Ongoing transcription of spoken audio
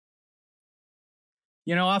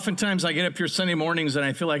You know, oftentimes I get up here Sunday mornings and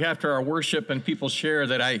I feel like after our worship and people share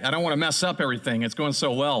that I don't want to mess up everything. It's going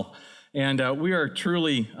so well. And we are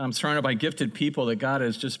truly surrounded by gifted people that God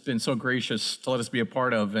has just been so gracious to let us be a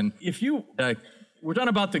part of. And if we're talking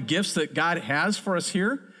about the gifts that God has for us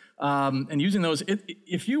here and using those.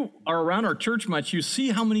 If you are around our church much, you see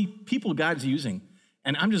how many people God's using.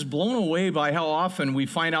 And I'm just blown away by how often we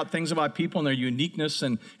find out things about people and their uniqueness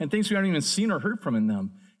and things we haven't even seen or heard from in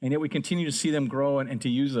them. And yet we continue to see them grow and to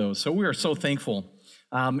use those. So we are so thankful.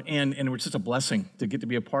 And it's just a blessing to get to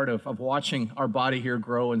be a part of watching our body here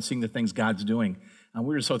grow and seeing the things God's doing.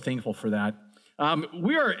 We're so thankful for that.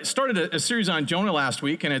 We started a series on Jonah last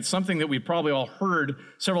week, and it's something that we probably all heard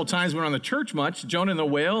several times when we were on the church much, Jonah and the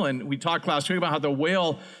whale. And we talked last week about how the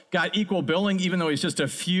whale got equal billing, even though he's just a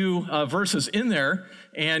few verses in there,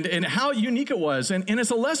 and how unique it was. And it's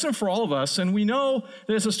a lesson for all of us. And we know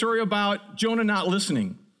that it's a story about Jonah not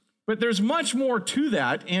listening. But there's much more to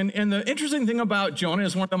that. And the interesting thing about Jonah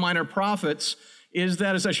is one of the minor prophets is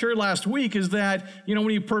that, as I shared last week, is that, you know,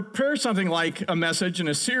 when you prepare something like a message in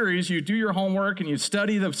a series, you do your homework and you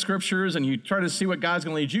study the scriptures and you try to see what God's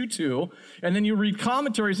going to lead you to. And then you read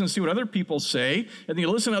commentaries and see what other people say. And then you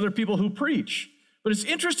listen to other people who preach. But it's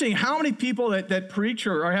interesting how many people that preach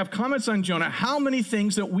or have comments on Jonah, how many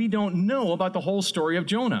things that we don't know about the whole story of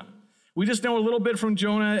Jonah. We just know a little bit from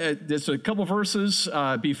Jonah. There's a couple verses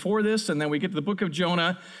before this, and then we get to the book of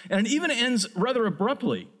Jonah, and it even ends rather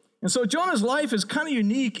abruptly. And so Jonah's life is kind of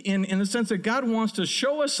unique in the sense that God wants to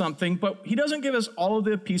show us something, but he doesn't give us all of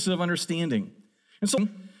the pieces of understanding. And so we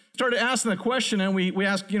started asking the question, and we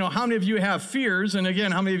asked, you know, how many of you have fears? And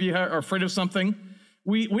again, how many of you are afraid of something?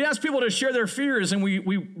 We asked people to share their fears, and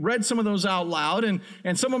we read some of those out loud, and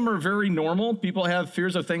some of them are very normal. People have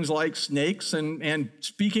fears of things like snakes and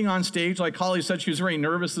speaking on stage. Like Holly said, she was very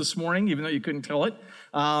nervous this morning, even though you couldn't tell it.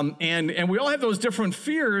 And we all have those different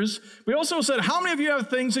fears. We also said, how many of you have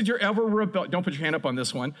things that you're ever don't put your hand up on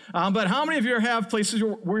this one, but how many of you have places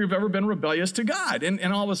where you've ever been rebellious to God?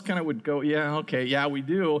 And all of us kind of would go, yeah, okay, yeah, we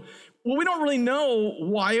do. Well, we don't really know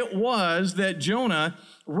why it was that Jonah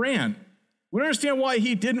ran. We don't understand why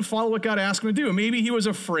he didn't follow what God asked him to do. Maybe he was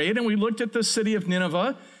afraid, and we looked at the city of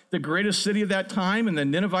Nineveh, the greatest city of that time, and the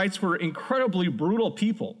Ninevites were incredibly brutal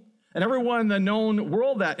people. And everyone in the known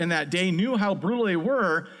world in that day knew how brutal they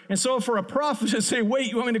were. And so for a prophet to say,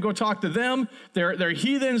 wait, you want me to go talk to them? They're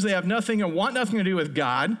heathens, they have nothing and want nothing to do with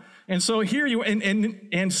God. And so here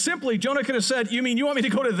and simply Jonah could have said, you mean you want me to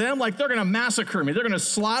go to them? Like they're going to massacre me, they're going to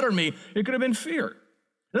slaughter me. It could have been fear.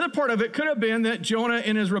 Another part of it could have been that Jonah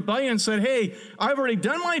in his rebellion said, hey, I've already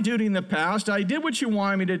done my duty in the past. I did what you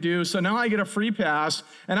wanted me to do, so now I get a free pass,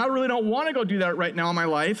 and I really don't want to go do that right now in my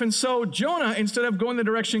life. And so Jonah, instead of going the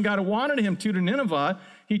direction God wanted him to Nineveh,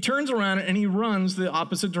 he turns around and he runs the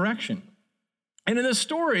opposite direction. And in this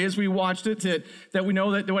story, as we watched it, that we know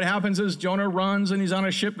that what happens is Jonah runs and he's on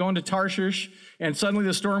a ship going to Tarshish, and suddenly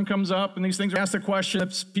the storm comes up, and these things are asked the question.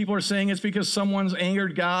 People are saying it's because someone's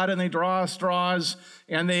angered God, and they draw straws,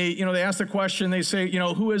 and they ask the question. They say,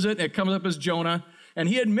 who is it? And it comes up as Jonah, and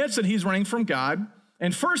he admits that he's running from God.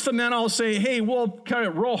 And first the men all say, hey, we'll kind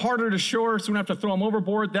of row harder to shore so we don't have to throw him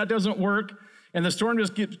overboard. That doesn't work. And the storm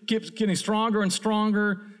just keeps getting stronger and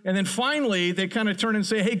stronger. And then finally, they kind of turn and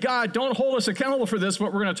say, hey, God, don't hold us accountable for this,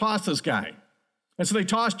 but we're going to toss this guy. And so they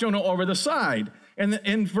toss Jonah over the side. And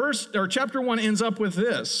chapter 1 ends up with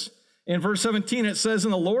this. In verse 17, it says,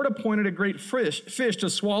 and the Lord appointed a great fish to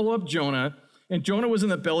swallow up Jonah, and Jonah was in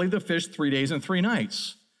the belly of the fish 3 days and 3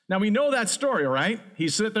 nights. Now, we know that story, right?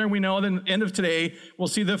 He's sitting there, and we know at the end of today, we'll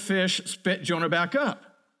see the fish spit Jonah back up.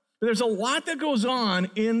 There's a lot that goes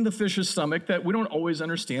on in the fish's stomach that we don't always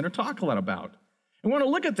understand or talk a lot about. And we want to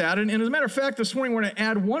look at that. And as a matter of fact, this morning we're going to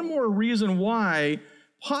add one more reason why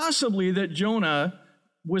possibly that Jonah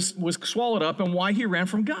was swallowed up and why he ran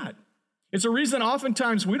from God. It's a reason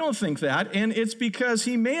oftentimes we don't think that, and it's because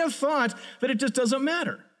he may have thought that it just doesn't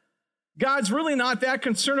matter. God's really not that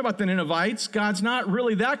concerned about the Ninevites. God's not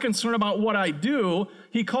really that concerned about what I do.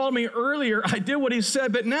 He called me earlier. I did what he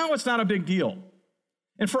said, but now it's not a big deal.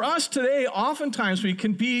 And for us today, oftentimes we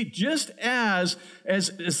can be just as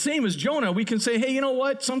same as Jonah. We can say, hey, you know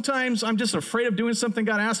what? Sometimes I'm just afraid of doing something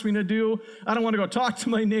God asked me to do. I don't want to go talk to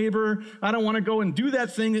my neighbor. I don't want to go and do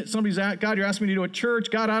that thing that God, you're asking me to do at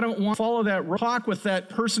church. God, I don't want to follow that talk with that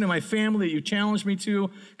person in my family that you challenged me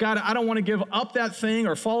to. God, I don't want to give up that thing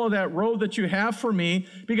or follow that road that you have for me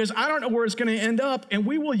because I don't know where it's going to end up. And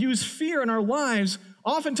we will use fear in our lives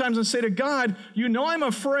oftentimes and say to God, you know I'm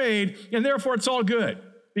afraid, and therefore it's all good.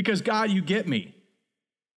 Because God, you get me.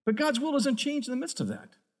 But God's will doesn't change in the midst of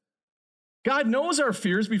that. God knows our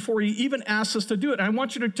fears before he even asks us to do it. And I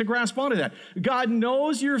want you to grasp onto that. God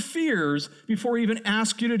knows your fears before he even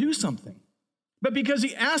asks you to do something. But because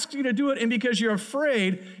he asks you to do it and because you're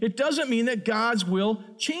afraid, it doesn't mean that God's will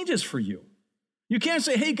changes for you. You can't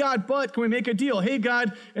say, hey, God, but can we make a deal? Hey,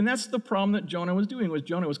 God. And that's the problem that Jonah was doing, was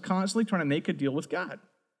Jonah was constantly trying to make a deal with God.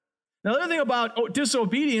 Now, the other thing about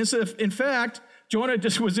disobedience, if in fact, Jonah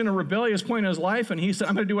just was in a rebellious point in his life and he said,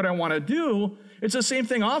 I'm going to do what I want to do. It's the same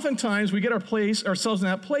thing. Oftentimes we get ourselves in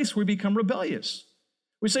that place where we become rebellious.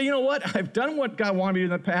 We say, you know what? I've done what God wanted me to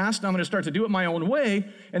do in the past, and I'm going to start to do it my own way.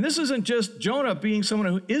 And this isn't just Jonah being someone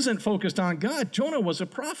who isn't focused on God. Jonah was a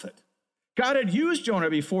prophet. God had used Jonah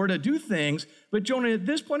before to do things, but Jonah at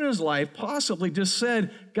this point in his life possibly just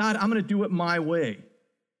said, God, I'm going to do it my way.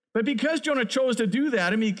 But because Jonah chose to do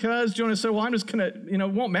that, and because Jonah said, well, I'm just going to,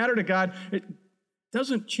 it won't matter to God, it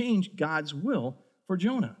doesn't change God's will for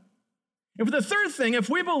Jonah. And for the third thing, if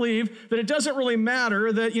we believe that it doesn't really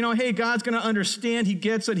matter, that, hey, God's going to understand, he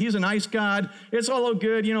gets it, he's a nice God, it's all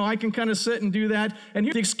good, I can kind of sit and do that. And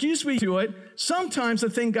here's the excuse we do it. Sometimes the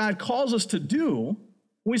thing God calls us to do,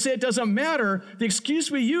 when we say it doesn't matter, the excuse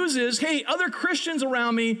we use is, hey, other Christians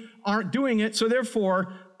around me aren't doing it, so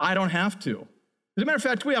therefore I don't have to. As a matter of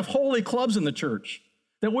fact, we have holy clubs in the church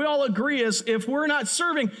that we all agree is if we're not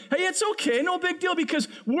serving, hey, it's okay, no big deal, because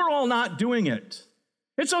we're all not doing it.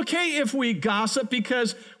 It's okay if we gossip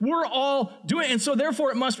because we're all doing it, and so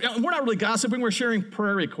therefore we're not really gossiping, we're sharing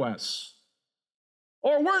prayer requests.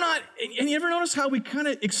 Or we're not, and you ever notice how we kind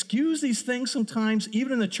of excuse these things sometimes,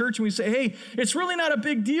 even in the church, and we say, hey, it's really not a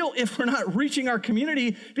big deal if we're not reaching our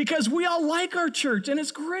community because we all like our church, and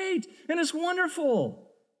it's great, and it's wonderful.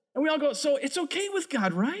 And we all go, so it's okay with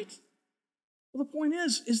God, right? Well, the point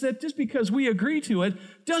is that just because we agree to it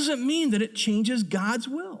doesn't mean that it changes God's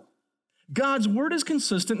will. God's word is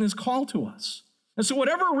consistent in his call to us. And so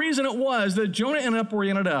whatever reason it was that Jonah ended up where he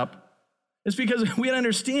ended up, it's because we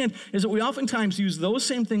understand is that we oftentimes use those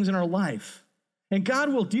same things in our life. And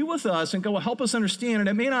God will deal with us and God will help us understand, and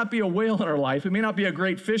it may not be a whale in our life, it may not be a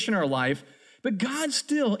great fish in our life, but God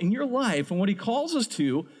still in your life and what he calls us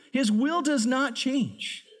to, his will does not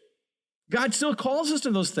change. God still calls us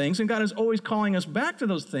to those things, and God is always calling us back to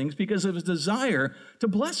those things because of his desire to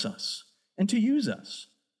bless us and to use us.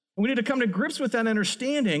 And we need to come to grips with that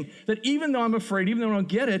understanding that even though I'm afraid, even though I don't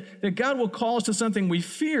get it, that God will call us to something we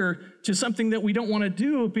fear, to something that we don't want to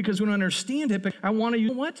do because we don't understand it. But I want to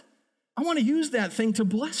use what? I want to use that thing to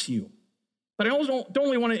bless you. But I also don't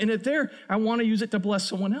only want to end it there. I want to use it to bless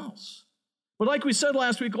someone else. But like we said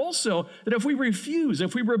last week also, that if we refuse,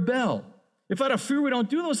 if we rebel, if out of fear we don't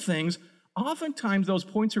do those things, oftentimes those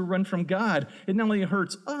points who run from God, it not only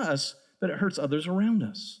hurts us, but it hurts others around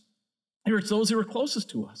us. It hurts those who are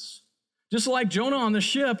closest to us. Just like Jonah on the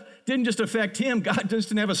ship didn't just affect him, God just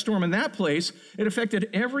didn't have a storm in that place. It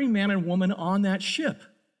affected every man and woman on that ship.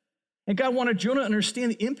 And God wanted Jonah to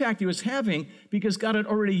understand the impact he was having because God had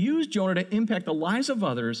already used Jonah to impact the lives of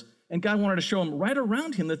others, and God wanted to show him right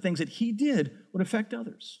around him the things that he did would affect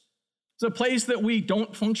others. It's a place that we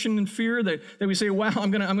don't function in fear, that we say, wow,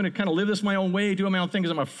 I'm gonna kind of live this my own way, do my own thing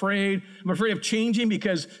because I'm afraid. I'm afraid of changing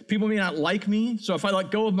because people may not like me. So if I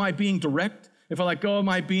let go of my being direct, if I let go of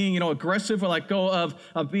my being, aggressive, if I let go of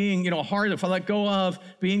being, hard, if I let go of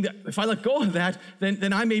that,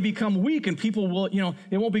 then I may become weak and people will,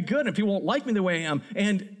 it won't be good and people won't like me the way I am.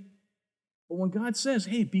 But when God says,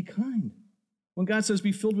 hey, be kind, when God says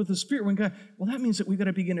be filled with the Spirit, that means that we've got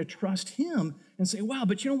to begin to trust him and say, wow,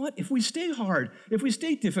 but you know what? If we stay hard, if we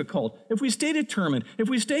stay difficult, if we stay determined, if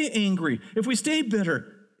we stay angry, if we stay bitter,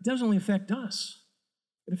 it doesn't only affect us.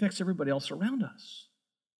 It affects everybody else around us.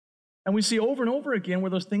 And we see over and over again where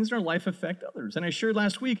those things in our life affect others. And I shared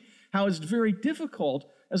last week how it's very difficult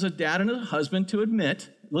as a dad and a husband to admit,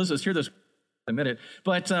 Liz, hear this, admit it,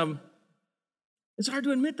 but it's hard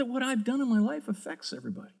to admit that what I've done in my life affects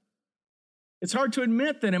everybody. It's hard to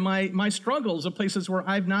admit that in my struggles, the places where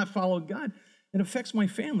I've not followed God, it affects my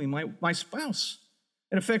family, my spouse.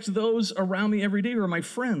 It affects those around me every day who are my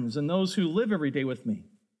friends and those who live every day with me.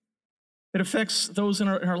 It affects those in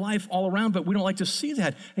our life all around, but we don't like to see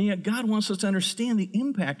that. And yet God wants us to understand the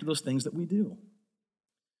impact of those things that we do.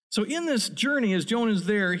 So in this journey, as Jonah's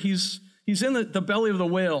there, he's in the belly of the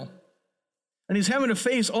whale. And he's having to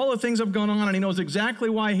face all the things that have gone on, and he knows exactly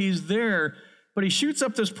why he's there, but he shoots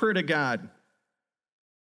up this prayer to God.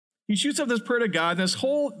 He shoots up this prayer to God. This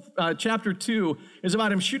whole chapter 2 is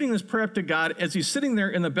about him shooting this prayer up to God as he's sitting there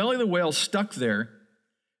in the belly of the whale, stuck there,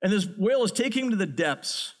 and this whale is taking him to the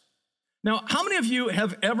depths. Now, how many of you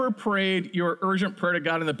have ever prayed your urgent prayer to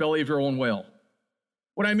God in the belly of your own whale?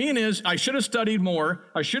 What I mean is, I should have studied more.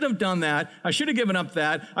 I should have done that. I should have given up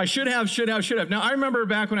that. I should have. Now, I remember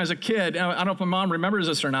back when I was a kid, I don't know if my mom remembers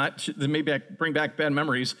this or not. Maybe I bring back bad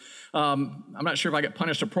memories. I'm not sure if I get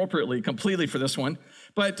punished appropriately, completely for this one.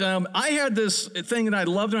 But I had this thing that I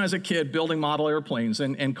loved when I was a kid, building model airplanes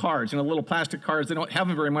and cars, little plastic cars. They don't have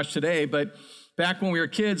them very much today, but back when we were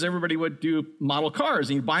kids, everybody would do model cars,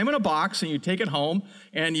 and you'd buy them in a box, and you'd take it home,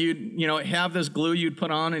 and you'd have this glue you'd put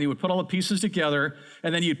on, and you would put all the pieces together,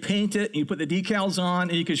 and then you'd paint it, and you put the decals on,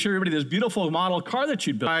 and you could show everybody this beautiful model car that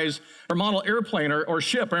you'd built, or model airplane or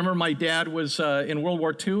ship. I remember my dad was in World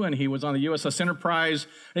War II, and he was on the USS Enterprise,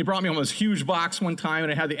 and he brought me home this huge box one time,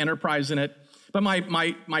 and it had the Enterprise in it. But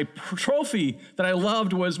my trophy that I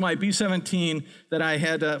loved was my B-17 that I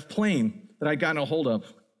had plane that I'd gotten a hold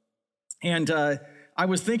of. And I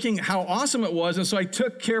was thinking how awesome it was, and so I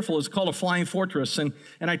took careful. It's called a Flying Fortress, and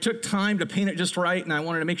I took time to paint it just right, and I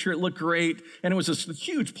wanted to make sure it looked great. And it was this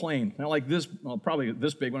huge plane, not like this, well, probably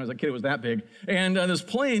this big. When I was a kid, it was that big. And this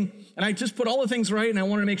plane, and I just put all the things right, and I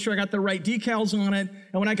wanted to make sure I got the right decals on it.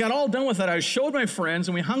 And when I got all done with it, I showed my friends,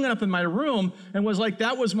 and we hung it up in my room, and was like,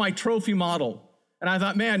 that was my trophy model. And I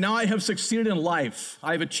thought, man, now I have succeeded in life.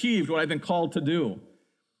 I've achieved what I've been called to do.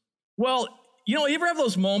 Well, you ever have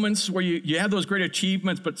those moments where you have those great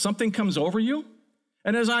achievements, but something comes over you?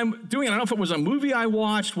 And as I'm doing it, I don't know if it was a movie I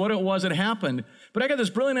watched, what it was that happened, but I got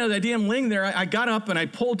this brilliant idea. I'm laying there. I got up and I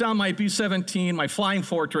pulled down my B-17, my Flying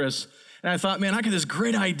Fortress, and I thought, man, I got this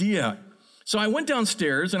great idea. So I went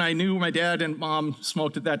downstairs, and I knew my dad and mom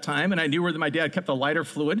smoked at that time, and I knew where my dad kept the lighter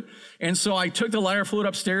fluid. And so I took the lighter fluid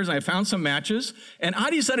upstairs, and I found some matches, and I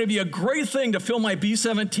decided it'd be a great thing to fill my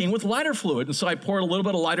B-17 with lighter fluid. And so I poured a little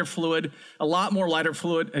bit of lighter fluid, a lot more lighter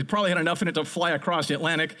fluid. It probably had enough in it to fly across the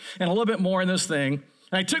Atlantic, and a little bit more in this thing.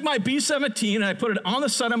 And I took my B-17 and I put it on the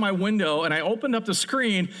side of my window, and I opened up the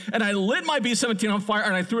screen, and I lit my B-17 on fire,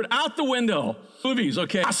 and I threw it out the window. Movies,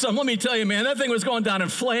 okay? Awesome. Let me tell you, man, that thing was going down in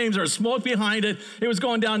flames. There was smoke behind it. It was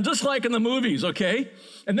going down just like in the movies, okay?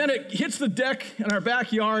 And then it hits the deck in our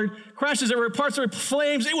backyard, crashes everywhere, parts of it,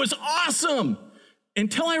 flames. It was awesome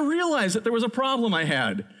until I realized that there was a problem I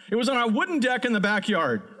had. It was on our wooden deck in the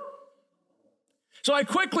backyard. So I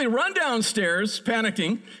quickly run downstairs,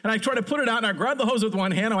 panicking, and I try to put it out, and I grab the hose with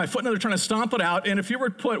one hand, and my foot another, trying to stomp it out. And if you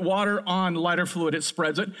ever put water on lighter fluid, it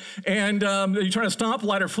spreads it. And you're trying to stomp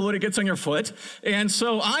lighter fluid, it gets on your foot. And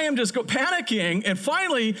so I am just panicking, and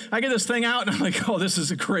finally, I get this thing out, and I'm like, oh, this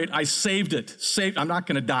is great. I saved it. I'm not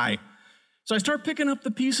going to die. So I start picking up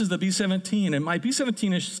the pieces of the B-17, and my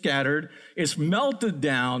B-17 is scattered. It's melted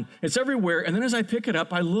down. It's everywhere. And then as I pick it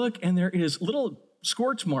up, I look, and there is little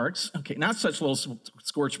scorch marks, okay, not such little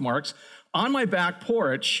scorch marks, on my back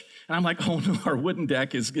porch, and I'm like, oh no, our wooden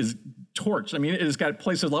deck is torched. I mean, it has got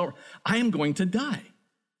places lower. I am going to die.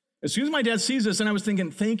 As soon as my dad sees this, and I was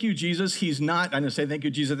thinking, thank you, Jesus, he's not, I didn't say thank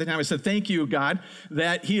you, Jesus at the time, I said, thank you, God,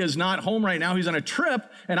 that he is not home right now, he's on a trip,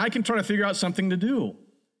 and I can try to figure out something to do.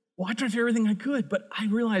 Well, I tried to figure everything I could, but I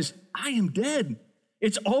realized I am dead.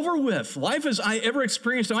 It's over with. Life as I ever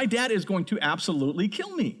experienced, my dad is going to absolutely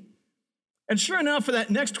kill me. And sure enough, for that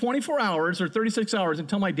next 24 hours or 36 hours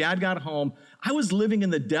until my dad got home, I was living in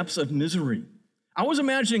the depths of misery. I was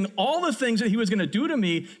imagining all the things that he was going to do to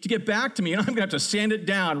me to get back to me, and I'm going to have to sand it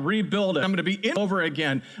down, rebuild it. I'm going to be in over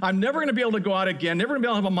again. I'm never going to be able to go out again, never going to be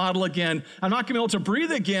able to have a model again. I'm not going to be able to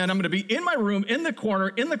breathe again. I'm going to be in my room, in the corner,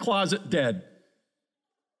 in the closet, dead.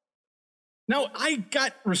 Now, I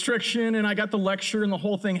got restriction, and I got the lecture, and the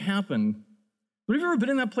whole thing happened. But have you ever been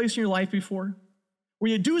in that place in your life before? Where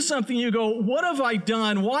you do something, you go, what have I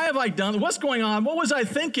done? Why have I done? What's going on? What was I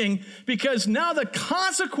thinking? Because now the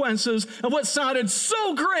consequences of what sounded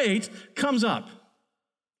so great comes up.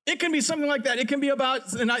 It can be something like that. It can be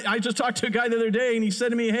about, and I just talked to a guy the other day, and he said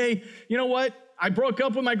to me, hey, you know what? I broke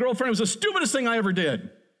up with my girlfriend. It was the stupidest thing I ever did.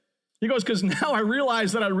 He goes, because now I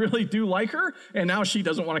realize that I really do like her, and now she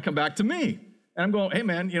doesn't want to come back to me. And I'm going, hey,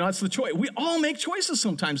 man, that's the choice. We all make choices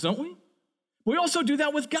sometimes, don't we? We also do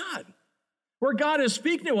that with God, where God is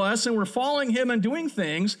speaking to us and we're following him and doing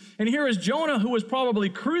things. And here is Jonah, who was probably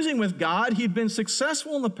cruising with God. He'd been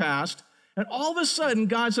successful in the past. And all of a sudden,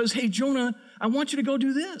 God says, hey, Jonah, I want you to go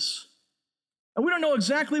do this. And we don't know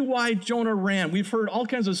exactly why Jonah ran. We've heard all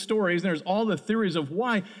kinds of stories, and there's all the theories of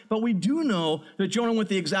why. But we do know that Jonah went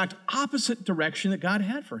the exact opposite direction that God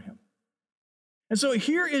had for him. And so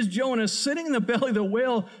here is Jonah sitting in the belly of the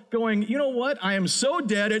whale going, you know what? I am so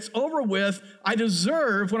dead. It's over with. I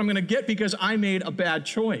deserve what I'm going to get because I made a bad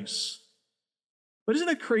choice. But isn't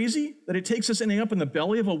it crazy that it takes us ending up in the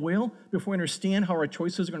belly of a whale before we understand how our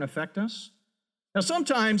choices are going to affect us? Now,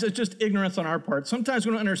 sometimes it's just ignorance on our part. Sometimes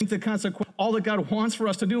we don't understand the consequence, all that God wants for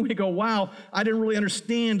us to do. We go, wow, I didn't really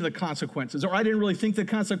understand the consequences, or I didn't really think the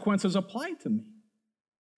consequences applied to me.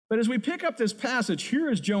 But as we pick up this passage, here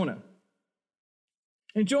is Jonah.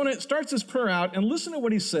 And Jonah starts his prayer out, and listen to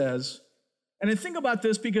what he says. And I think about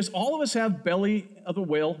this because all of us have belly of the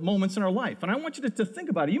whale moments in our life. And I want you to think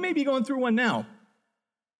about it. You may be going through one now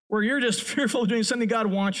where you're just fearful of doing something God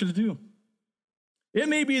wants you to do. It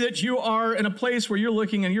may be that you are in a place where you're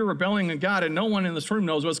looking and you're rebelling at God and no one in this room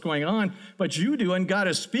knows what's going on, but you do, and God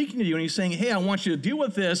is speaking to you and he's saying, hey, I want you to deal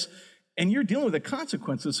with this, and you're dealing with the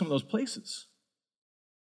consequences of some of those places.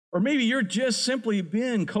 Or maybe you're just simply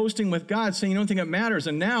been coasting with God saying you don't think it matters,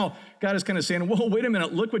 and now God is kind of saying, whoa, wait a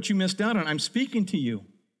minute, look what you missed out on. I'm speaking to you.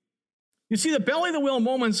 You see, the belly of the whale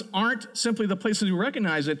moments aren't simply the places we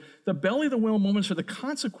recognize it. The belly of the whale moments are the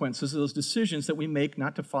consequences of those decisions that we make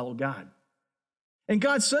not to follow God. And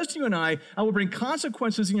God says to you and I will bring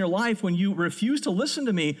consequences in your life when you refuse to listen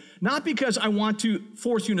to me, not because I want to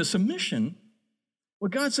force you into submission.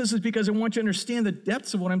 What God says is because I want you to understand the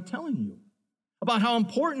depths of what I'm telling you, about how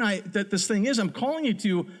important that this thing is. I'm calling you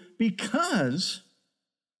to because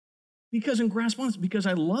in grasp on this, because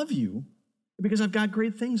I love you, because I've got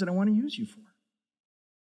great things that I want to use you for.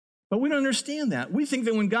 But we don't understand that. We think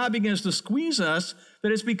that when God begins to squeeze us,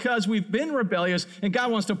 that it's because we've been rebellious and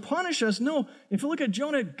God wants to punish us. No, if you look at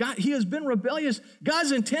Jonah, he has been rebellious.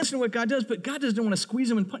 God's intense in what God does, but God doesn't want to squeeze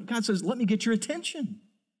him and punish. God says, let me get your attention.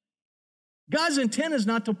 God's intent is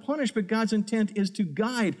not to punish, but God's intent is to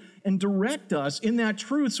guide and direct us in that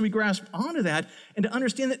truth so we grasp onto that and to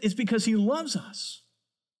understand that it's because he loves us.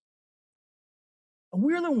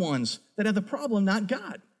 We're the ones that have the problem, not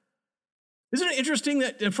God. Isn't it interesting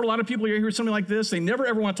that for a lot of people, you hear something like this, they never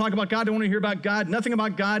ever want to talk about God, don't want to hear about God, nothing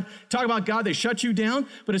about God, talk about God, they shut you down,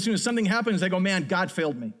 but as soon as something happens, they go, man, God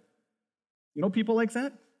failed me. You know people like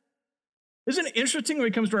that? Isn't it interesting when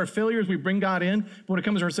it comes to our failures, we bring God in, but when it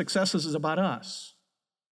comes to our successes, it's about us.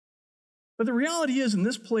 But the reality is in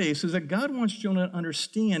this place is that God wants Jonah to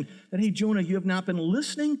understand that, hey, Jonah, you have not been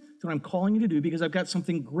listening to what I'm calling you to do because I've got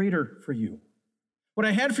something greater for you. What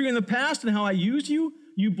I had for you in the past and how I used you,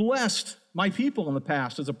 you blessed my people in the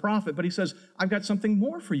past as a prophet. But he says, I've got something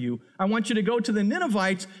more for you. I want you to go to the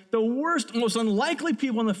Ninevites, the worst, most unlikely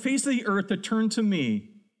people on the face of the earth to turn to me.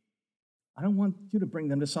 I don't want you to bring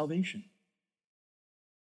them to salvation.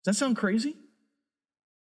 Does that sound crazy?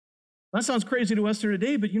 That sounds crazy to us here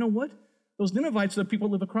today, but you know what? Those Ninevites are the people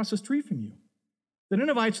who live across the street from you. The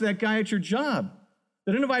Ninevites are that guy at your job.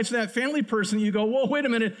 The Ninevites are that family person. You go, whoa, wait a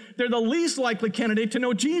minute. They're the least likely candidate to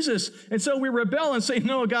know Jesus. And so we rebel and say,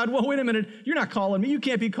 no, God, whoa, wait a minute. You're not calling me. You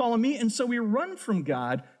can't be calling me. And so we run from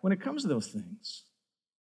God when it comes to those things.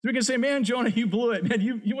 So we can say, man, Jonah, you blew it.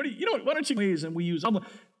 Man, why don't you ways? And we use,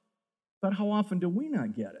 but how often do we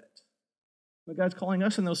not get it? But God's calling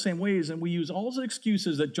us in those same ways, and we use all the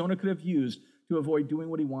excuses that Jonah could have used to avoid doing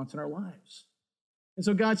what he wants in our lives. And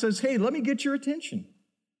so God says, hey, let me get your attention.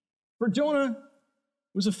 For Jonah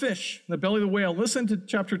was a fish in the belly of the whale. Listen to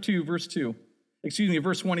chapter 2, verse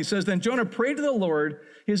 1. He says, then Jonah prayed to the Lord,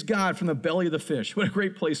 his God, from the belly of the fish. What a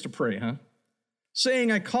great place to pray, huh?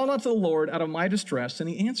 Saying, I called out to the Lord out of my distress, and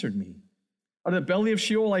he answered me. Out of the belly of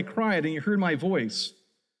Sheol I cried, and you heard my voice.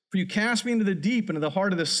 For you cast me into the deep, into the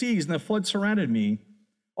heart of the seas, and the flood surrounded me.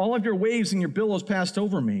 All of your waves and your billows passed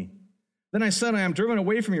over me. Then I said, I am driven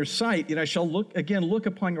away from your sight, yet I shall look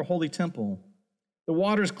upon your holy temple. The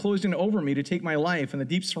waters closed in over me to take my life, and the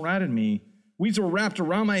deep surrounded me. Weeds were wrapped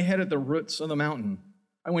around my head at the roots of the mountain.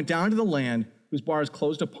 I went down to the land whose bars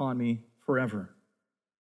closed upon me forever.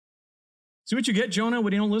 See what you get, Jonah,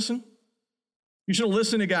 when you don't listen? You should have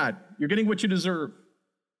listened to God. You're getting what you deserve.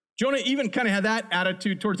 Jonah even kind of had that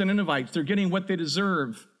attitude towards the Ninevites. They're getting what they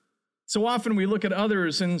deserve. So often we look at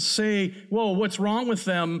others and say, whoa, what's wrong with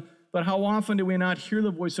them? But how often do we not hear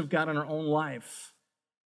the voice of God in our own life?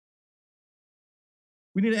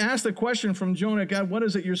 We need to ask the question from Jonah, God, what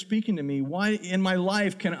is it you're speaking to me? Why in my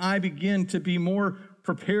life can I begin to be more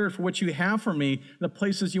prepared for what you have for me, the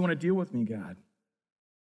places you want to deal with me, God?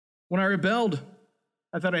 When I rebelled,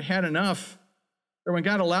 I thought I had enough. Or when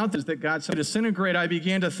God allowed this, that God said disintegrate, I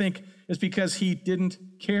began to think it's because he didn't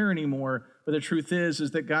care anymore. But the truth is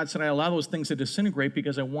that God said, I allow those things to disintegrate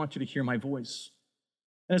because I want you to hear my voice.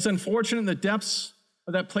 And it's unfortunate in the depths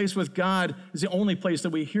of that place with God is the only place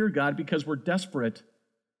that we hear God because we're desperate.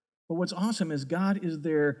 But what's awesome is God is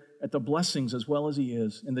there at the blessings as well as he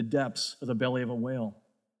is in the depths of the belly of a whale.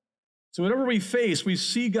 So whatever we face, we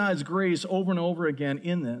see God's grace over and over again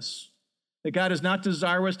in this. That God is not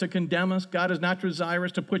desirous to condemn us. God is not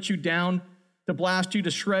desirous to put you down, to blast you, to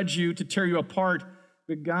shred you, to tear you apart.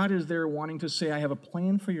 But God is there wanting to say, I have a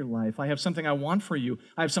plan for your life. I have something I want for you.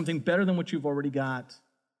 I have something better than what you've already got.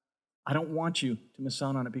 I don't want you to miss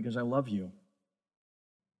out on it because I love you.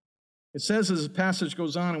 It says as the passage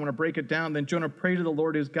goes on, I want to break it down, then Jonah prayed to the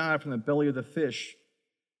Lord his God from the belly of the fish.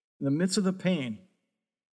 In the midst of the pain,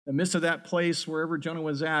 in the midst of that place wherever Jonah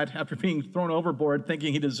was at after being thrown overboard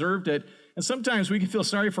thinking he deserved it. And sometimes we can feel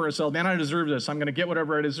sorry for ourselves. Man, I deserve this. I'm going to get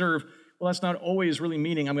whatever I deserve. Well, that's not always really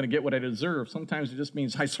meaning I'm going to get what I deserve. Sometimes it just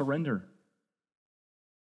means I surrender.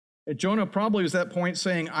 And Jonah probably was at that point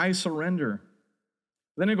saying, I surrender.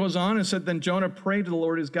 Then it goes on and said, then Jonah prayed to the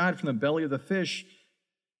Lord his God from the belly of the fish.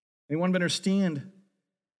 And he wanted to understand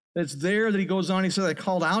that it's there that he goes on. He says, I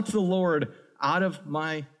called out to the Lord out of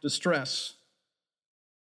my distress.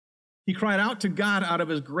 He cried out to God out of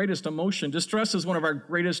his greatest emotion. Distress is one of our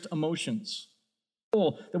greatest emotions.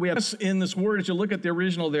 That we have in this word, as you look at the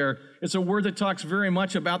original there, it's a word that talks very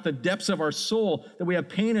much about the depths of our soul, that we have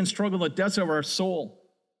pain and struggle at the depths of our soul.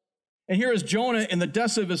 And here is Jonah in the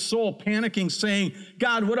depths of his soul, panicking, saying,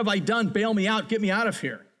 God, what have I done? Bail me out. Get me out of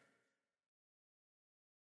here.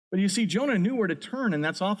 But you see, Jonah knew where to turn, and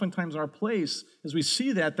that's oftentimes our place. As we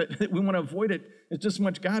see that we want to avoid it as just as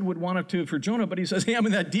much God would want it to for Jonah. But he says, hey, I'm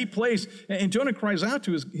in that deep place. And Jonah cries out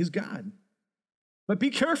to his God. But be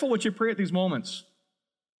careful what you pray at these moments.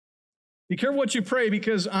 Be careful what you pray,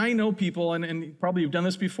 because I know people, and probably you've done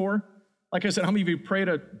this before. Like I said, how many of you prayed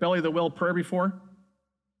a belly of the whale prayer before?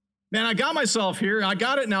 Man, I got myself here. I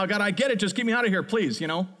got it now. God, I get it. Just get me out of here, please.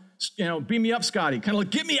 Beam me up, Scotty. Kind of like,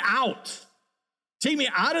 get me out. Take me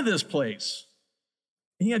out of this place.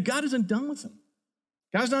 And yet God isn't done with him.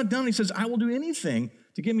 God's not done. He says, I will do anything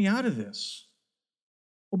to get me out of this.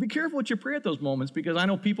 Well, be careful what you pray at those moments, because I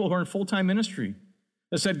know people who are in full-time ministry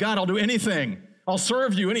that said, God, I'll do anything. I'll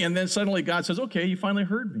serve you. And then suddenly God says, okay, you finally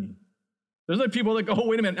heard me. There's other people that go, oh,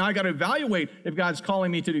 wait a minute, now I got to evaluate if God's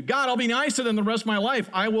calling me to do. God, I'll be nice to them the rest of my life.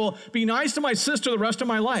 I will be nice to my sister the rest of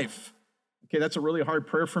my life. Okay, that's a really hard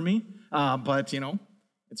prayer for me, but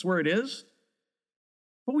it's where it is.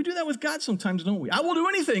 But we do that with God sometimes, don't we? I will do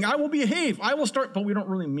anything. I will behave. I will start, but we don't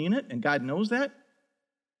really mean it, and God knows that.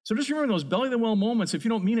 So just remember those belly of the whale moments. If you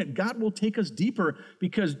don't mean it, God will take us deeper,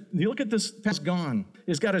 because you look at this past gone,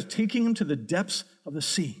 is God is taking him to the depths of the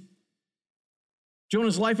sea.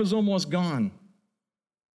 Jonah's life is almost gone.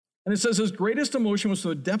 And it says his greatest emotion was to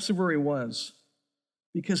the depths of where he was,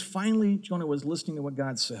 because finally Jonah was listening to what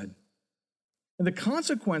God said. And the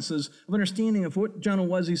consequences of understanding of what Jonah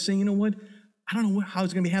was, he's saying, you know what? I don't know how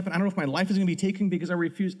it's going to be happening. I don't know if my life is going to be taken because I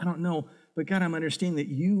refuse. I don't know. But God, I'm understanding that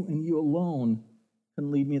you and you alone can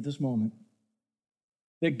lead me at this moment.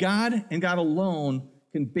 That God and God alone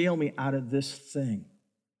can bail me out of this thing.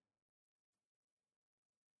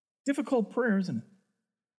 Difficult prayer, isn't it?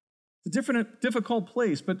 It's a difficult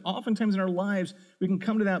place, but oftentimes in our lives, we can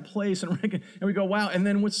come to that place and we go, wow. And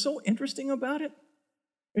then what's so interesting about it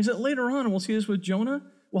is that later on, and we'll see this with Jonah,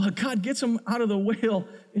 while God gets him out of the whale,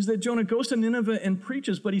 is that Jonah goes to Nineveh and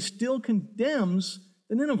preaches, but he still condemns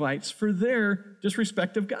the Ninevites for their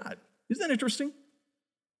disrespect of God. Isn't that interesting?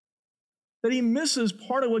 That he misses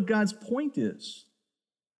part of what God's point is.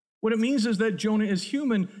 What it means is that Jonah is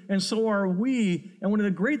human, and so are we. And one of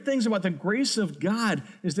the great things about the grace of God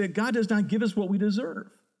is that God does not give us what we deserve.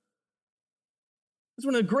 That's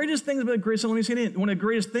one of the greatest things about the grace. Let me say it. One of the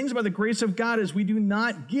greatest things about the grace of God is we do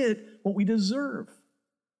not get what we deserve.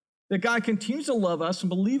 That God continues to love us and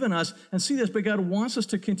believe in us and see this, but God wants us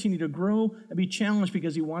to continue to grow and be challenged,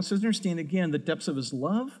 because he wants us to understand, again, the depths of his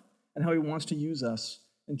love and how he wants to use us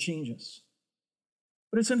and change us.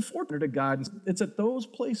 But it's unfortunate to God. It's at those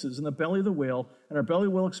places in the belly of the whale and our belly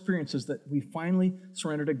of the whale experiences that we finally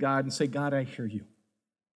surrender to God and say, God, I hear you.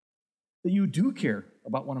 That you do care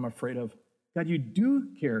about what I'm afraid of. God, you do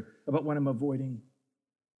care about what I'm avoiding.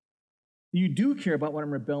 You do care about what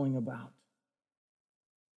I'm rebelling about.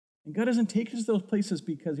 And God doesn't take us to those places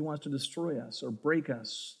because he wants to destroy us or break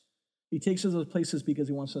us. He takes us to those places because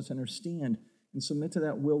he wants us to understand and submit to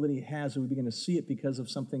that will that he has, and we begin to see it because of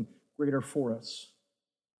something greater for us.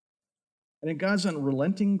 And in God's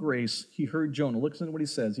unrelenting grace, he heard Jonah. Listen to what he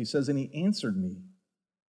says. He says, and he answered me.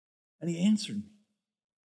 And he answered me.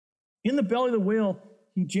 In the belly of the whale,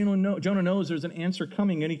 Jonah knows there's an answer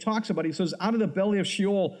coming. And he talks about it. He says, out of the belly of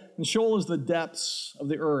Sheol, and Sheol is the depths of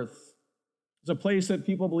the earth. It's a place that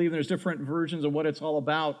people believe there's different versions of what it's all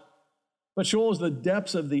about. But Sheol is the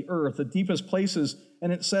depths of the earth, the deepest places.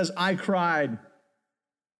 And it says, I cried.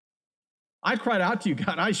 I cried out to you,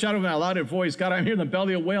 God. I shouted with a loud voice, God, I'm here in the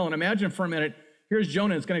belly of a whale. And imagine for a minute, here's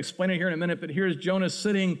Jonah. It's going to explain it here in a minute, but here's Jonah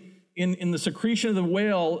sitting in the secretion of the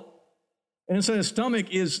whale, and inside his stomach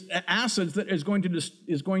is acid that is going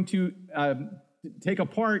to take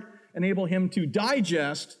apart, enable him to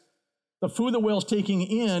digest the food the whale's taking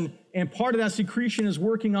in, and part of that secretion is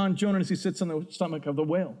working on Jonah as he sits on the stomach of the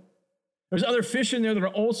whale. There's other fish in there that are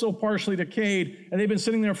also partially decayed, and they've been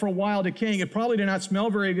sitting there for a while decaying. It probably did not smell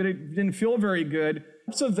very good. It didn't feel very good.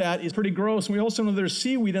 Some of that is pretty gross, and we also know there's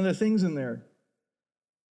seaweed and other things in there.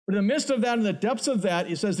 But in the midst of that, in the depths of that,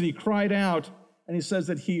 it says that he cried out, and he says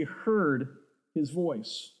that he heard his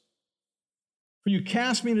voice. For you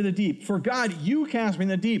cast me into the deep. For God, you cast me in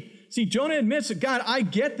the deep. See, Jonah admits that, God, I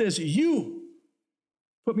get this. You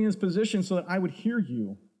put me in this position so that I would hear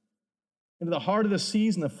you. Into the heart of the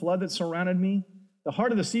seas and the flood that surrounded me. The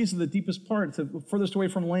heart of the seas is the deepest part. It's the furthest away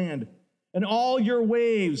from land. And all your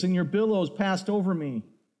waves and your billows passed over me.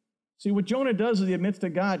 See, what Jonah does is he admits to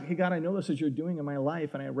God, hey, God, I know this is you're doing in my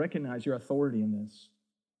life, and I recognize your authority in this.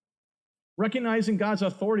 Recognizing God's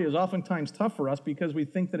authority is oftentimes tough for us because we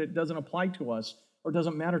think that it doesn't apply to us or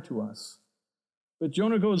doesn't matter to us. But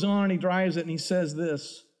Jonah goes on and he drives it and he says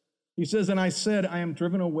this. He says, and I said, I am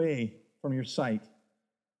driven away from your sight.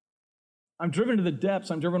 I'm driven to the depths.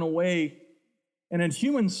 I'm driven away. And in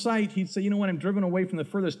human sight, he'd say, you know what? I'm driven away from the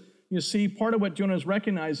furthest. You see, part of what Jonah is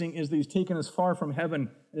recognizing is that he's taken as far from heaven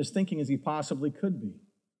and his thinking as he possibly could be.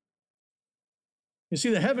 You see,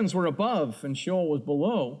 the heavens were above and Sheol was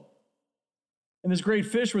below. And this great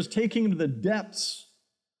fish was taking him to the depths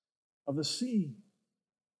of the sea.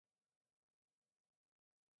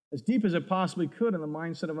 As deep as it possibly could in the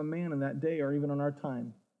mindset of a man in that day or even in our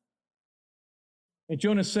time. And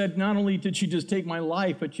Jonah said, not only did she just take my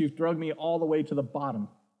life, but you've dragged me all the way to the bottom.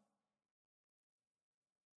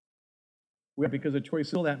 Because of choice,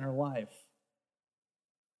 feel that in our life.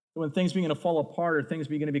 When things begin to fall apart or things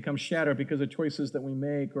begin to become shattered because of choices that we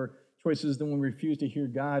make or choices that when we refuse to hear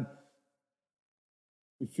God,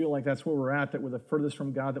 we feel like that's where we're at, that we're the furthest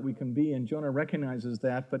from God that we can be. And Jonah recognizes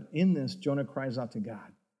that, but in this, Jonah cries out to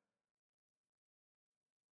God.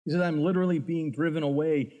 He says, I'm literally being driven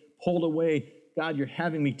away, pulled away. God, you're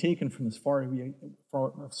having me taken from as far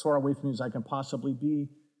away from you as I can possibly be,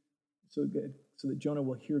 so that Jonah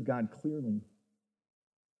will hear God clearly.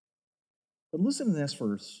 But listen to this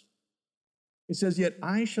verse. It says, yet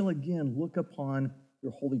I shall again look upon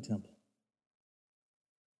your holy temple.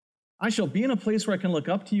 I shall be in a place where I can look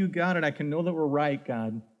up to you, God, and I can know that we're right,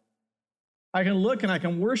 God. I can look and I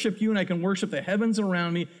can worship you and I can worship the heavens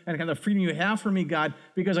around me and I can have the freedom you have for me, God,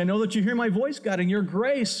 because I know that you hear my voice, God, and your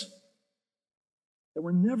grace. That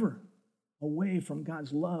we're never away from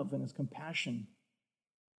God's love and his compassion.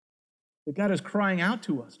 That God is crying out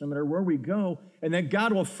to us no matter where we go, and that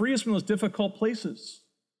God will free us from those difficult places.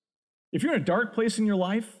 If you're in a dark place in your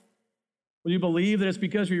life, will you believe that it's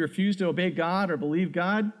because you refuse to obey God or believe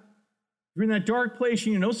God? If you're in that dark place,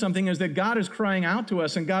 you know something is that God is crying out to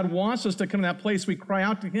us, and God wants us to come to that place we cry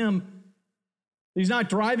out to him. He's not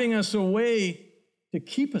driving us away to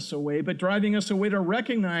keep us away, but driving us away to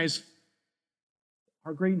recognize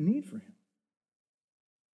our great need for him.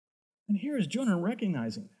 And here is Jonah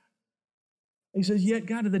recognizing that. He says, yet,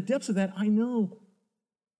 God, to the depths of that, I know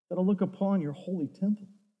that I'll look upon your holy temple.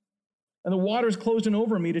 And the waters closed in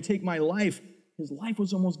over me to take my life. His life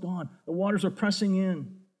was almost gone. The waters are pressing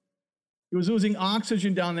in. He was losing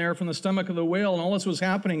oxygen down there from the stomach of the whale, and all this was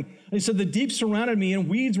happening. And he said, the deep surrounded me, and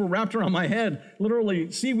weeds were wrapped around my head. Literally,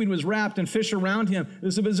 seaweed was wrapped and fish around him.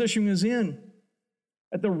 This is the position he was in.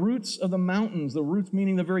 At the roots of the mountains, the roots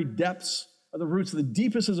meaning the very depths of the roots, the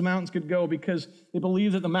deepest as the mountains could go, because they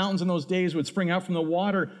believed that the mountains in those days would spring out from the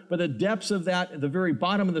water, but the depths of that, at the very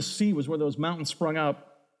bottom of the sea, was where those mountains sprung up.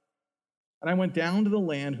 And I went down to the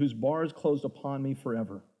land whose bars closed upon me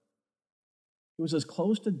forever. It was as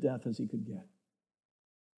close to death as he could get.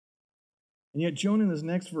 And yet Jonah, in his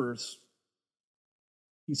next verse,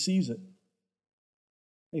 he sees it.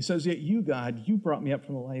 He says, yet you, God, you brought me up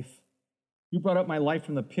from the life. You brought up my life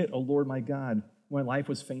from the pit, O Lord my God, when my life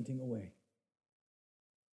was fainting away.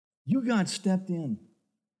 You, God, stepped in.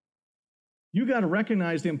 You, God,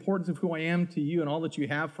 recognized the importance of who I am to you and all that you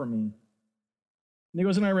have for me. And he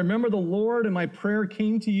goes, and I remember the Lord, and my prayer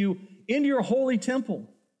came to you into your holy temple.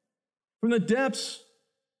 From the depths,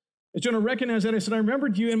 as Jonah recognized that, I said, I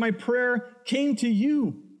remembered you, and my prayer came to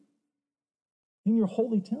you in your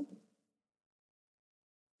holy temple.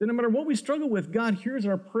 That no matter what we struggle with, God hears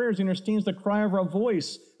our prayers and understands the cry of our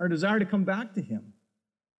voice, our desire to come back to him.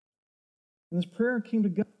 And this prayer came to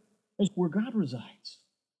God, where God resides.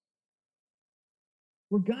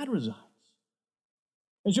 Where God resides.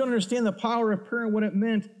 As you understand the power of prayer and what it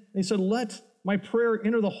meant, they said, let my prayer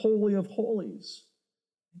enter the Holy of Holies.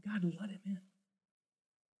 And God let him in.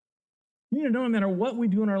 You need to know no matter what we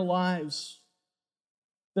do in our lives,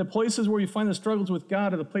 the places where you find the struggles with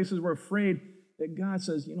God are the places we're afraid that God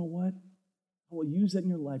says, you know what? I will use that in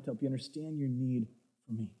your life to help you understand your need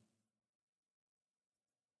for me.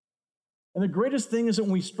 And the greatest thing is that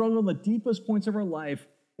when we struggle in the deepest points of our life,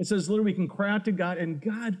 it says literally we can cry out to God, and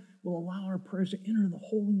God will allow our prayers to enter the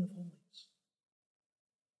Holy of Holies.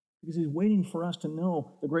 Because He's waiting for us to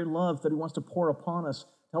know the great love that He wants to pour upon us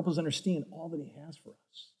to help us understand all that He has for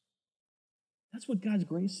us. That's what God's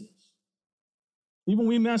grace is. Even when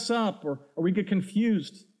we mess up or we get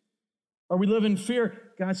confused or we live in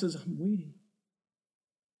fear, God says, I'm waiting.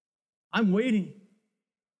 I'm waiting.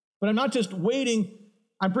 But I'm not just waiting.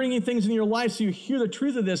 I'm bringing things in your life so you hear the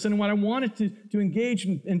truth of this. And what I want it to engage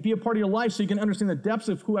and be a part of your life so you can understand the depths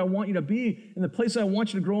of who I want you to be and the places I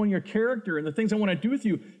want you to grow in your character and the things I want to do with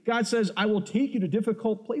you. God says, I will take you to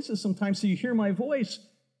difficult places sometimes so you hear my voice,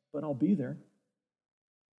 but I'll be there.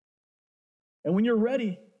 And when you're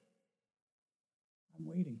ready, I'm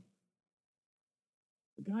waiting.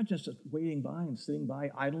 But God just waiting by and sitting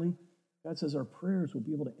by idly. God says our prayers will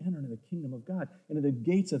be able to enter into the kingdom of God, into the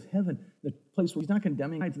gates of heaven, the place where He's not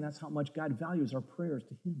condemning us, and that's how much God values our prayers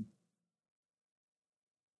to Him.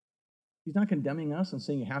 He's not condemning us and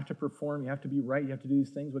saying you have to perform, you have to be right, you have to do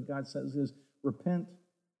these things. What God says is repent.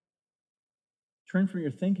 Turn from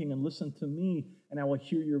your thinking and listen to me, and I will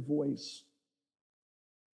hear your voice.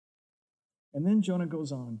 And then Jonah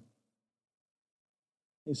goes on.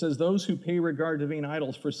 He says, those who pay regard to vain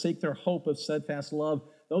idols forsake their hope of steadfast love.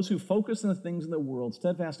 Those who focus on the things in the world,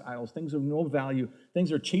 steadfast idols, things of no value, things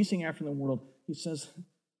they're chasing after in the world, he says,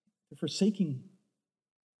 they're forsaking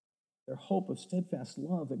their hope of steadfast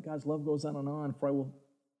love, that God's love goes on and on, for I will,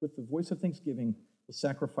 with the voice of thanksgiving, will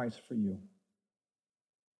sacrifice for you.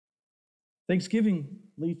 Thanksgiving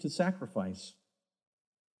leads to sacrifice.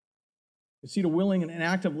 You see, to willing and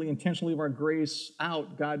actively, intentionally live our grace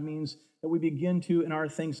out, God means that we begin to, in our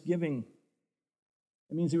thanksgiving,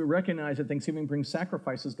 it means that we recognize that thanksgiving brings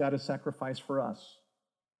sacrifices. God has sacrificed for us.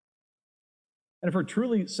 And if we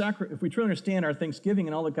truly understand our thanksgiving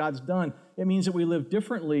and all that God's done, it means that we live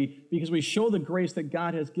differently because we show the grace that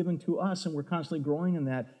God has given to us, and we're constantly growing in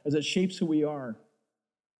that as it shapes who we are.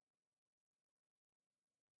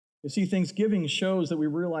 You see, thanksgiving shows that we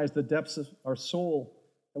realize the depths of our soul,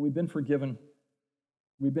 that we've been forgiven,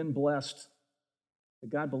 we've been blessed,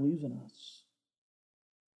 that God believes in us.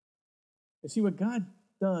 You see, what God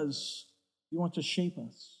does, He wants to shape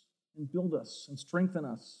us and build us and strengthen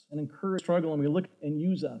us and encourage struggle, and we look and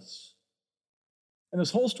use us. And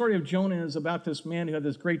this whole story of Jonah is about this man who had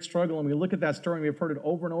this great struggle, and we look at that story and we've heard it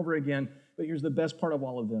over and over again, but here's the best part of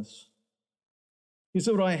all of this. He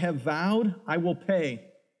said, what I have vowed, I will pay.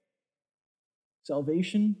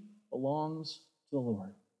 Salvation belongs to the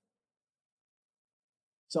Lord.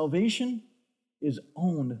 Salvation is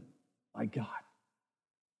owned by God.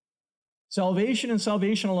 Salvation and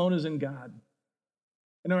salvation alone is in God.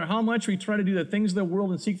 And no matter how much we try to do the things of the world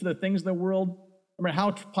and seek for the things of the world, no matter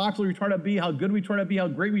how popular we try to be, how good we try to be, how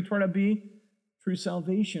great we try to be, true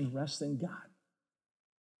salvation rests in God.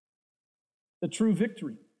 The true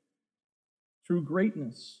victory, true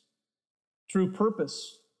greatness, true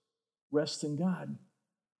purpose rests in God.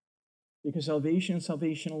 Because salvation and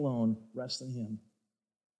salvation alone rest in Him.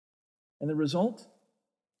 And the result?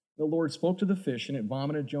 The Lord spoke to the fish, and it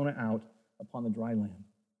vomited Jonah out upon the dry land.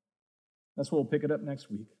 That's where we'll pick it up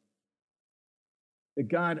next week. That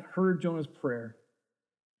God heard Jonah's prayer,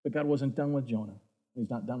 but God wasn't done with Jonah. He's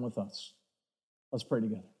not done with us. Let's pray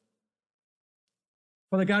together.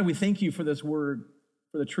 Father God, we thank you for this word,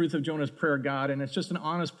 for the truth of Jonah's prayer, God, and it's just an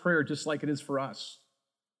honest prayer just like it is for us.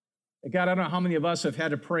 God, I don't know how many of us have had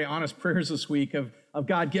to pray honest prayers this week of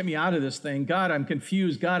God, get me out of this thing. God, I'm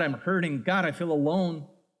confused. God, I'm hurting. God, I feel alone.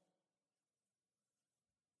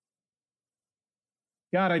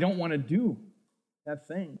 God, I don't want to do that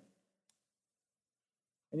thing.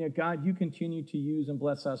 And yet, God, you continue to use and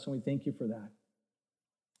bless us, and we thank you for that.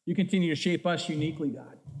 You continue to shape us uniquely,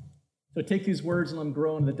 God. So take these words and let them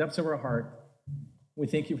grow into the depths of our heart. We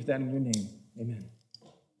thank you for that in your name. Amen.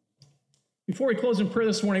 Before we close in prayer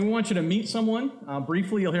this morning, we want you to meet someone.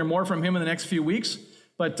 Briefly, you'll hear more from him in the next few weeks.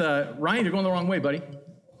 But Ryan, you're going the wrong way, buddy.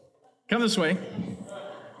 Come this way.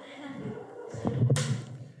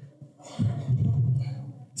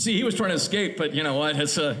 See, he was trying to escape, but you know what?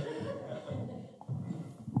 It's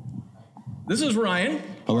this is Ryan.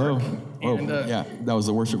 Hello. And, yeah, that was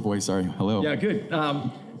the worship voice. Sorry. Hello. Yeah, good.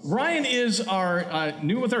 Ryan is our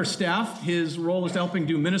new with our staff. His role is helping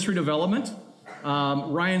do ministry development.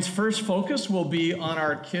 Ryan's first focus will be on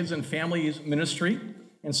our kids and families ministry.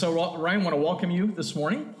 And so, Ryan, I want to welcome you this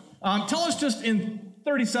morning. Tell us just in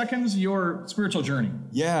 30 seconds, your spiritual journey.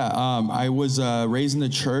 Yeah, I was raised in the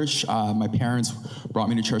church. My parents brought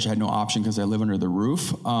me to church. I had no option because I live under the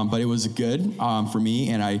roof, but it was good for me,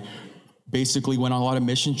 and I basically went on a lot of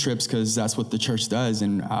mission trips because that's what the church does.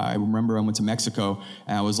 And I remember I went to Mexico,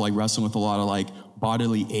 and I was like wrestling with a lot of like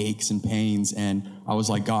bodily aches and pains, and I was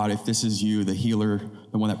like, God, if this is you, the healer,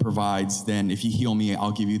 the one that provides, then if you heal me,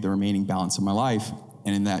 I'll give you the remaining balance of my life.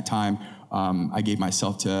 And in that time, I gave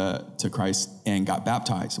myself to Christ and got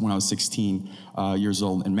baptized when I was 16 years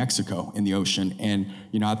old in Mexico in the ocean. And,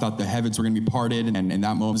 I thought the heavens were going to be parted and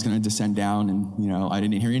that moment was going to descend down. And, I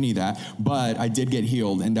didn't hear any of that. But I did get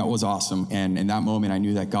healed, and that was awesome. And in that moment, I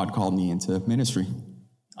knew that God called me into ministry.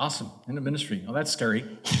 Awesome. Into ministry. Oh, that's scary.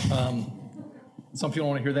 Some people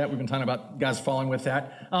want to hear that. We've been talking about guys following with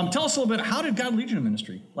that. Tell us a little bit, how did God lead you to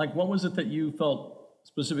ministry? Like, what was it that you felt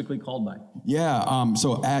specifically called by? Yeah,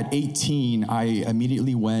 so at 18, I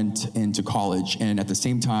immediately went into college, and at the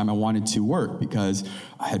same time, I wanted to work because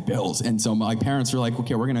I had bills. And so my parents were like,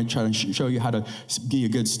 okay, we're going to try to show you how to be a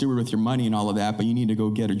good steward with your money and all of that, but you need to go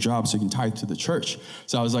get a job so you can tithe to the church.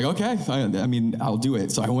 So I was like, okay, I'll do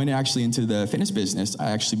it. So I went actually into the fitness business.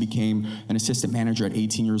 I actually became an assistant manager at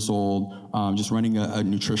 18 years old, just running a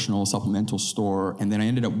nutritional supplemental store. And then I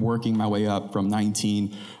ended up working my way up from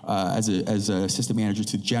 19 as an assistant manager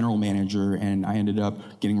to general manager, and I ended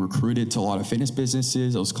up getting recruited to a lot of fitness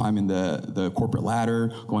businesses. I was climbing the corporate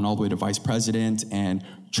ladder, going all the way to vice president, and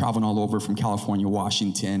traveling all over from California,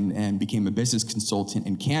 Washington, and became a business consultant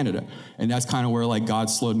in Canada. And that's kind of where like God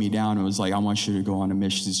slowed me down and was like, I want you to go on a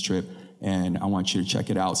missions trip, and I want you to check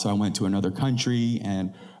it out. So I went to another country,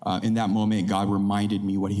 and in that moment, God reminded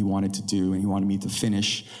me what he wanted to do, and he wanted me to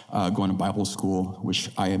finish going to Bible school, which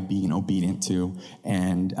I am being obedient to.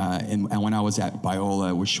 And when I was at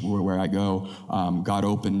Biola, where I go, God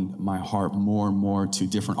opened my heart more and more to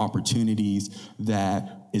different opportunities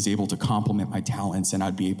that is able to complement my talents, and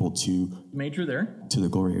I'd be able to major there to the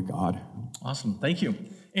glory of God. Awesome, thank you.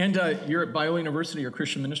 And you're at Biola University, your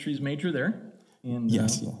Christian Ministries major there. And,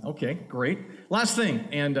 yes. Yeah. Okay, great. Last thing,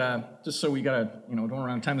 and just so we got to, don't run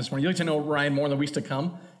out of time this morning. You like to know Ryan more in the weeks to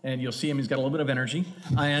come, and you'll see him. He's got a little bit of energy.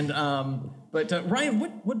 And but Ryan,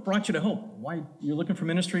 what brought you to Hope? Why you're looking for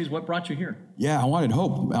ministries? What brought you here? Yeah, I wanted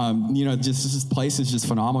Hope. Just this place is just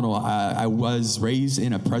phenomenal. I was raised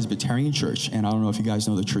in a Presbyterian church, and I don't know if you guys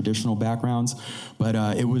know the traditional backgrounds, but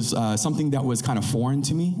it was something that was kind of foreign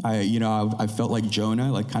to me. I felt like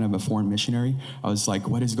Jonah, like kind of a foreign missionary. I was like,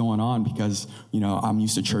 what is going on? Because I'm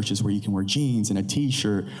used to churches where you can wear jeans and a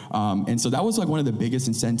t-shirt, and so that was like one of the biggest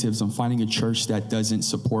incentives on finding a church that doesn't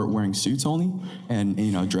support wearing suits only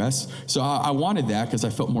and dress. So I wanted that because I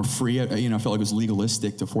felt more free. I felt like it was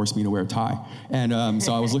legalistic to force me to wear a tie. And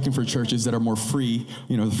so I was looking for churches that are more free,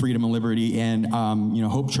 the freedom and liberty. And,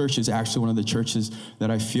 Hope Church is actually one of the churches that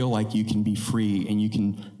I feel like you can be free and you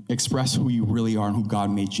can express who you really are and who God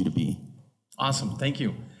made you to be. Awesome. Thank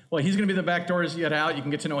you. Well, he's going to be the back door as you get out. You can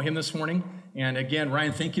get to know him this morning. And again,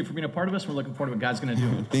 Ryan, thank you for being a part of us. We're looking forward to what God's going to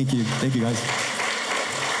do. Thank you. Thank you, guys.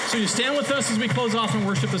 So you stand with us as we close off in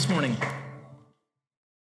worship this morning.